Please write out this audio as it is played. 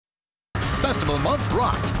festival month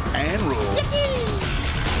rocked and ruled.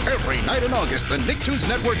 Every night in August, the Nicktoons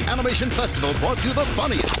Network Animation Festival brought you the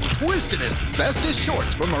funniest, twistedest, bestest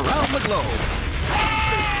shorts from around the globe.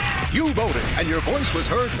 You voted, and your voice was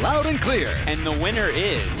heard loud and clear. And the winner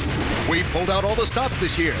is... We pulled out all the stops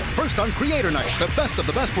this year. First on Creator Night, the best of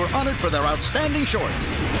the best were honored for their outstanding shorts.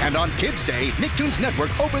 And on Kids Day, Nicktoons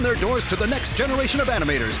Network opened their doors to the next generation of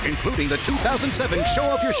animators, including the 2007 Show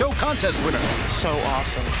Off Your Show contest winner. It's so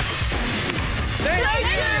awesome. Thank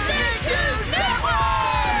you, Nicktoons Network!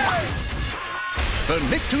 The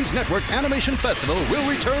Nicktoons Network Animation Festival will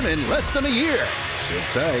return in less than a year. Sit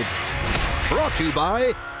tight. Brought to you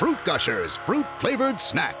by Fruit Gushers, fruit-flavored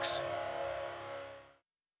snacks.